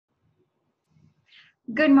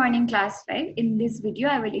Good morning, class 5. In this video,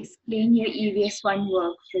 I will explain your EVS 1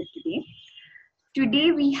 work for today.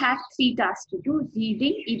 Today, we have 3 tasks to do: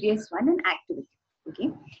 reading, EVS 1 and activity. Okay.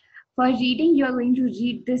 For reading, you are going to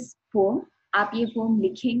read this poem. आप ये poem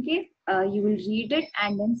लिखेंगे, you will read it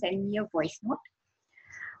and then send me a voice note.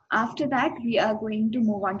 After that, we are going to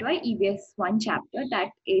move on to our EVS 1 chapter,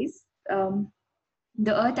 that is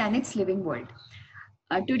the Earth and its living world.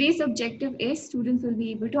 Today's objective is students will be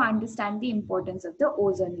able to understand the importance of the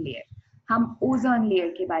ozone layer. हम ozone layer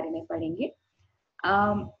के बारे में पढ़ेंगे.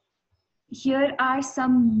 Here are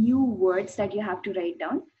some new words that you have to write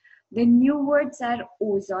down. The new words are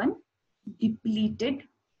ozone, depleted,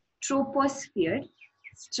 troposphere,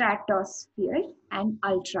 stratosphere, and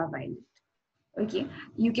ultraviolet. Okay,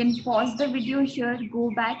 you can pause the video here,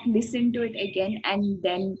 go back, listen to it again, and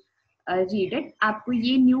then read it. आपको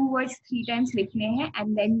ये new words 3 times लिखने हैं,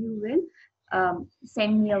 and then you will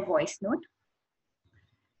send me a voice note.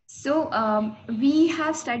 So we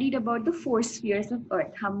have studied about the 4 spheres of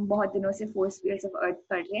Earth. हम बहुत दिनों से 4 spheres of Earth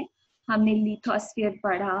पढ़ रहे हैं. हमने lithosphere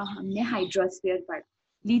पढ़ा, हमने hydrosphere पढ़ा.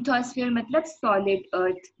 Lithosphere मतलब solid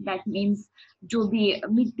Earth. That means जो भी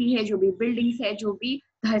मिट्टी है, जो भी buildings है, जो भी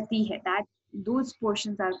धरती है, that those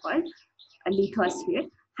portions are called a lithosphere.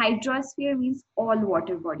 Hydrosphere means all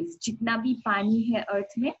water bodies. जितना भी पानी है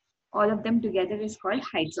Earth में, all of them together is called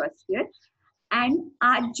hydrosphere. And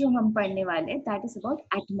आज जो हम पढ़ने वाले that is about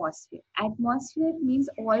atmosphere. Atmosphere means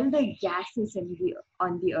all the gases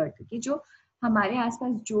on the earth. Okay? जो हमारे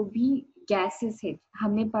आसपास जो भी gases है,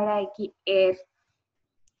 हमने पढ़ा है कि air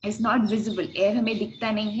is not visible. Air हमें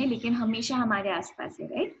दिखता नहीं है, लेकिन हमेशा हमारे आसपास है,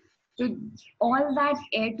 right? So all that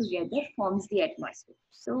air together forms the atmosphere.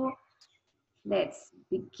 So let's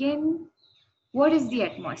begin. What is the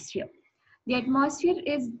atmosphere? The atmosphere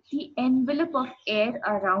is the envelope of air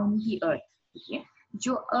around the earth. Okay?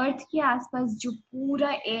 जो अर्थ के आसपास जो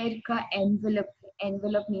पूरा एयर का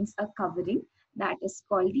envelope means a covering, that is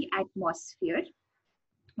called the atmosphere.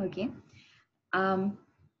 Okay,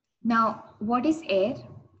 now what is air?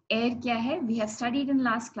 Air क्या है? We have studied in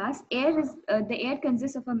last class. Air is the air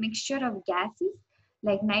consist of a mixture of gases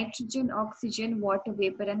like nitrogen, oxygen, water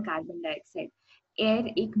vapour and carbon dioxide. Air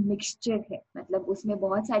एक mixture है, मतलब उसमें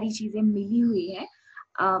बहुत सारी चीजें मिली हुई है.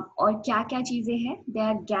 और क्या क्या चीजें हैं? They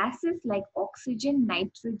are gases like oxygen,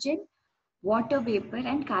 nitrogen, water vapor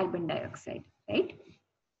and carbon dioxide, right?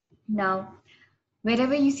 Now,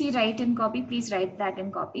 wherever you see write and copy, please write that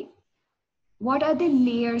and copy. What are the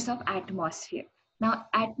layers of atmosphere? Now,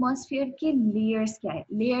 atmosphere के layers क्या है?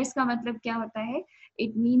 Layers का मतलब क्या होता है?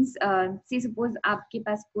 It means, say suppose आपके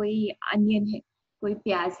पास कोई onion है, कोई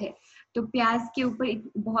प्याज है, तो प्याज के ऊपर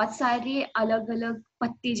बहुत सारे अलग अलग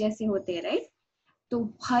पत्ते जैसे होते हैं, राइट? तो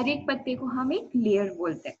हर एक पत्ते को हम एक लेयर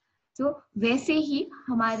बोलते हैं. तो वैसे ही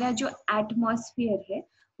हमारा जो एटमॉस्फेयर है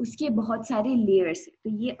उसके बहुत सारे लेयर्स है. तो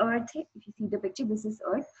ये अर्थ है, if you see the picture, this is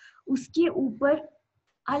earth. उसके ऊपर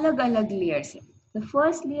अलग अलग लेयर्स है. The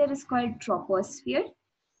first layer is called troposphere.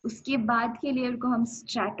 उसके बाद के लेयर को हम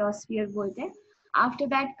स्ट्रेटोस्फियर बोलते हैं. After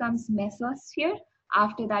that comes mesosphere,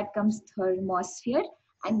 after that comes thermosphere,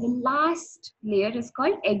 and the last layer is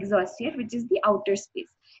called exosphere, which is the outer space.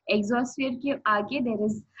 Exosphere के आगे there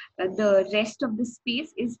is the rest of the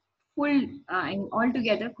space is full and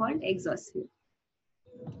altogether called exosphere.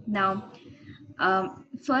 Now,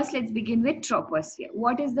 first let's begin with troposphere.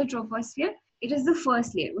 What is the troposphere? It is the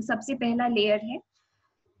first layer. वो सबसे पहला layer है.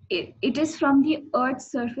 It is from the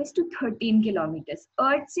Earth's surface to 13 kilometers.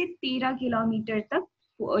 Earth से 13 kilometre तक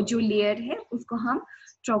जो layer है उसको हम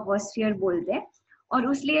ट्रोपोस्फियर बोलते हैं. और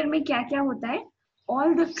उस लेयर में क्या क्या होता है?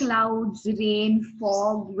 All the clouds, rain,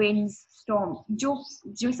 fog, winds, storm,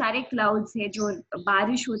 जो सारे क्लाउड्स है, जो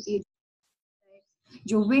बारिश होती है,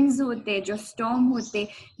 जो विंड्स होते हैं, जो स्टॉर्म होते हैं,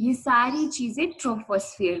 ये सारी चीजें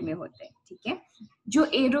ट्रोपोस्फियर में होते हैं. ठीक है? जो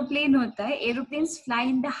एरोप्लेन होता है, aeroplanes fly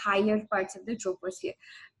in the higher parts of the troposphere.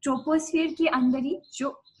 Troposphere के अंदर ही जो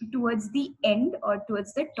टुवर्ड्स द एंड और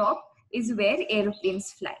towards the top is where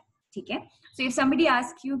aeroplanes fly. ठीक है? So if somebody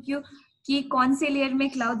ask you कि कौन से लेयर में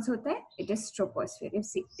क्लाउड्स होता है, it is troposphere.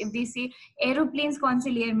 If they से एरोप्लेन्स कौन से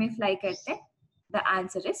लेयर में फ्लाई करते हैं, the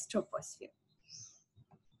answer is troposphere.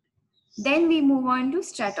 Then we move on to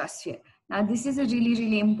stratosphere. Now this is a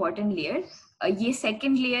really important layer. ये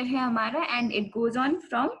second layer है हमारा, and it goes on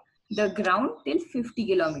from the ground till 50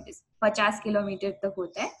 kilometers. 50 kilometre तक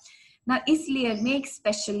होता है. Now इस layer में एक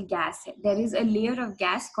special gas है. There is a layer of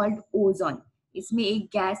gas called ozone. इसमें एक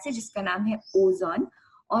gas है जिसका नाम है ozone,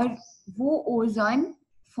 और वो ozone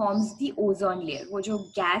forms the ozone layer. वो जो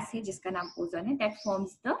gas है जिसका नाम ozone है, that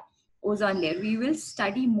forms the ozone layer. We will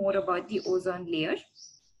study more about the ozone layer.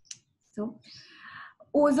 So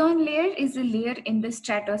ozone layer is a layer in the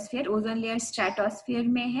stratosphere. Ozone layer stratosphere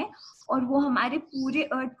में है और वो हमारे पूरे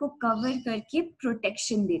अर्थ को कवर करके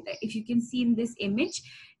प्रोटेक्शन देता है. If you can see in this image,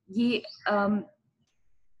 ये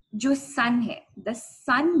जो सन है, the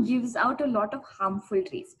sun gives out a lot of harmful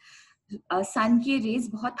rays. सन के रेज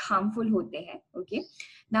बहुत हार्मफुल होते हैं. Okay,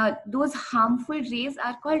 now those harmful rays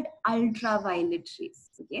are called ultraviolet rays.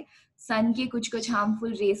 Okay, सन के कुछ कुछ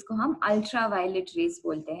हार्मफुल रेज को हम अल्ट्रावायलेट रेज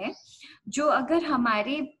बोलते हैं, जो अगर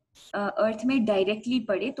हमारे अर्थ में डायरेक्टली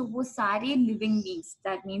पड़े तो वो सारे लिविंग बींग्स,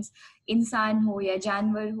 दैट मीन्स इंसान हो या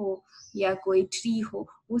जानवर हो या कोई ट्री हो,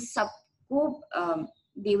 वो सबको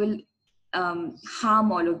they will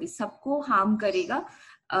harm all of this, सबको हार्म करेगा.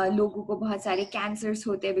 लोगों को बहुत सारे कैंसर्स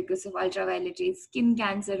होते हैं because of ultraviolet rays. Skin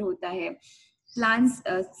cancer होता है. प्लांट्स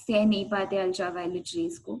सह नहीं पाते अल्ट्रावायलेट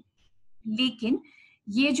रेज को. लेकिन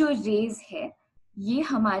ये जो रेज है ये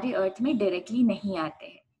हमारे अर्थ में डायरेक्टली नहीं आते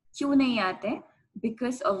हैं. क्यों नहीं आते हैं?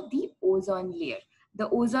 Because of the ozone layer. The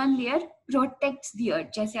ozone layer protects the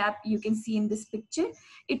earth. जैसे आप you can see in this picture,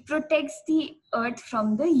 it protects the earth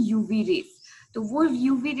from the UV rays. तो वो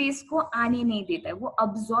UV rays को आने नहीं देता है, वो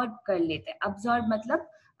absorb कर लेता है. Absorb मतलब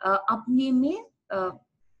अपने में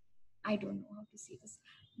I don't know how to say this.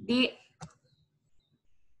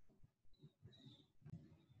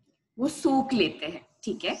 वो सोख लेते हैं.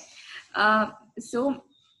 ठीक है. So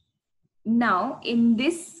now in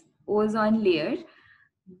this ozone layer,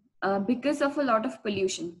 because of a lot of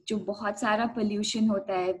pollution, जो बहुत सारा पोल्यूशन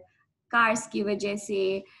होता है कार्स की वजह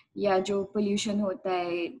से, या जो पोल्यूशन होता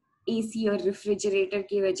है एसी और रेफ्रिजरेटर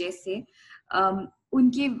की वजह से,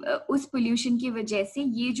 उनकी उस पोल्यूशन की वजह से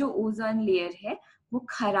ये जो ओजोन लेयर है वो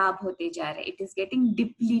खराब होते जा रहा है. It is getting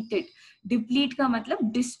depleted. Deplete का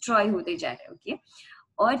मतलब डिस्ट्रॉय होते जा रहा है. ओके,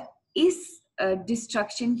 और इस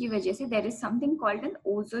डिस्ट्रक्शन की वजह से there is something called an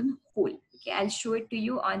ozone hole. Okay, I will show it to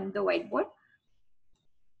you on the white board.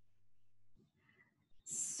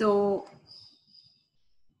 So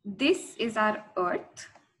this is our earth.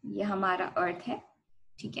 ये हमारा अर्थ है.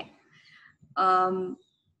 ठीक है.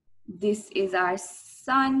 This is our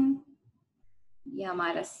sun. ये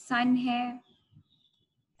हमारा सन है.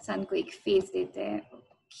 सन को एक फेस देते हैं.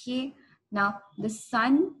 Okay. Now the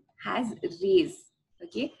sun has rays.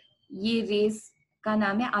 Okay. ये रेज का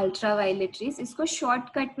नाम है अल्ट्रावायलेट रेज. इसको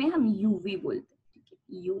शॉर्टकट में हम UV बोलते हैं. ठीक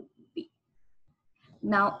है, UV.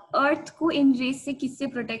 नाउ अर्थ को इन रेज से किससे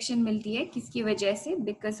प्रोटेक्शन मिलती है? किसकी वजह से?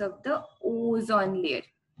 Because of the ozone layer.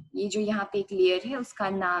 ये जो यहाँ पे एक लेयर है उसका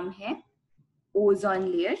नाम है ओजोन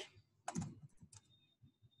लेयर.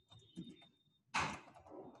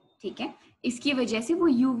 ठीक है, इसकी वजह से वो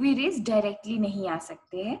यूवी रेज डायरेक्टली नहीं आ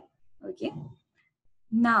सकते हैं. ओके,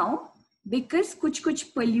 नाउ बिकॉज कुछ कुछ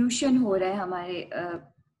पोल्यूशन हो रहा है हमारे,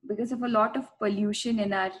 because of a lot of pollution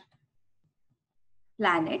in our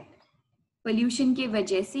planet, pollution की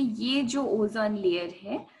वजह से ये जो ओजोन लेयर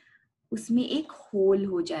है उसमें एक होल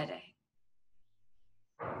हो जा रहा है.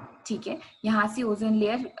 ठीक है, यहां से ओजोन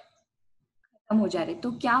लेयर खत्म हो जा रहा है.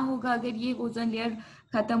 तो क्या होगा अगर ये ओजोन लेयर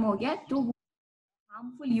खत्म हो गया? तो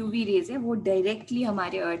हार्मफुल यूवी रेज है वो डायरेक्टली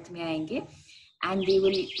हमारे अर्थ में आएंगे and they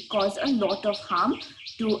will cause a lot of harm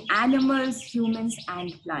to animals, humans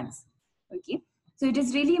and plants. Okay, so it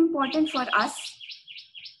is really important for us.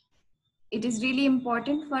 It is really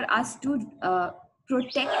important for us to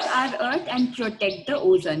protect our earth and protect the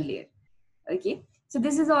ozone layer. Okay, so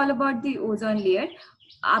this is all about the ozone layer.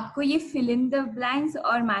 आपको ये fill in the blanks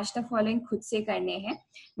और match the following खुद से करने हैं.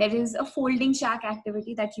 There is a folding shack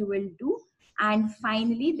activity that you will do, and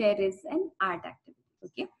finally there is an art activity.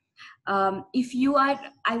 Okay, if you are,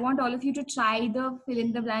 I want all of you to try the fill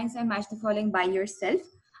in the blanks and match the following by yourself.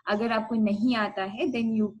 अगर आपको नहीं आता है then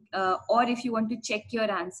you or if you want to check your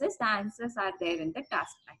answers, the answers are there in the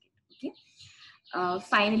task packet. Okay,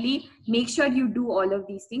 finally make sure you do all of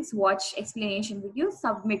these things. Watch explanation video,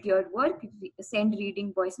 submit your work, send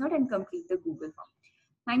reading voice note and complete the Google form.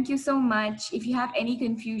 Thank you so much. If you have any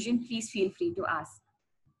confusion, please feel free to ask.